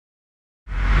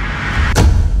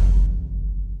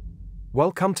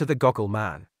Welcome to the Goggle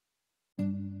Man.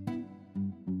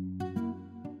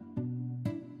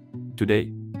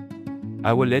 Today,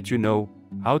 I will let you know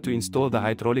how to install the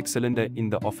hydraulic cylinder in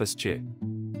the office chair.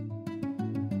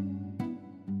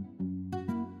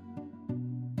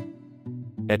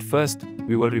 At first,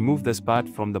 we will remove this part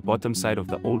from the bottom side of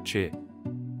the old chair.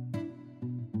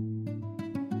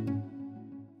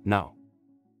 Now,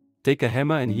 take a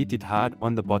hammer and hit it hard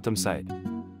on the bottom side,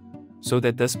 so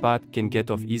that this part can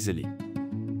get off easily.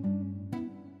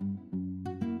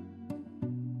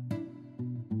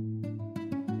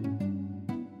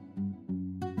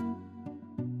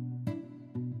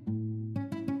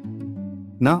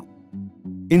 Now,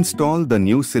 install the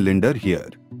new cylinder here.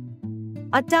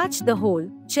 Attach the whole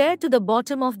chair to the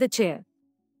bottom of the chair.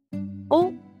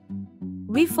 Oh,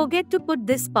 we forget to put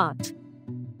this part.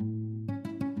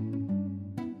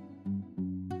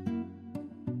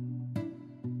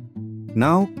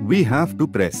 Now we have to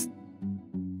press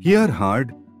here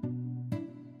hard.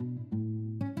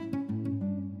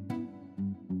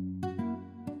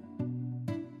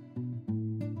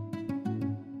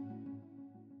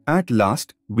 At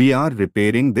last, we are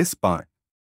repairing this part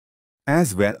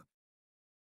as well.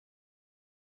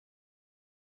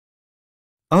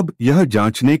 अब यह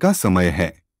जांचने का समय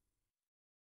है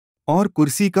और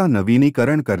कुर्सी का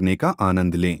नवीनीकरण करने का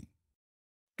आनंद लें।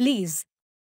 Please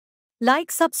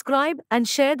like, subscribe and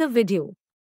share the video.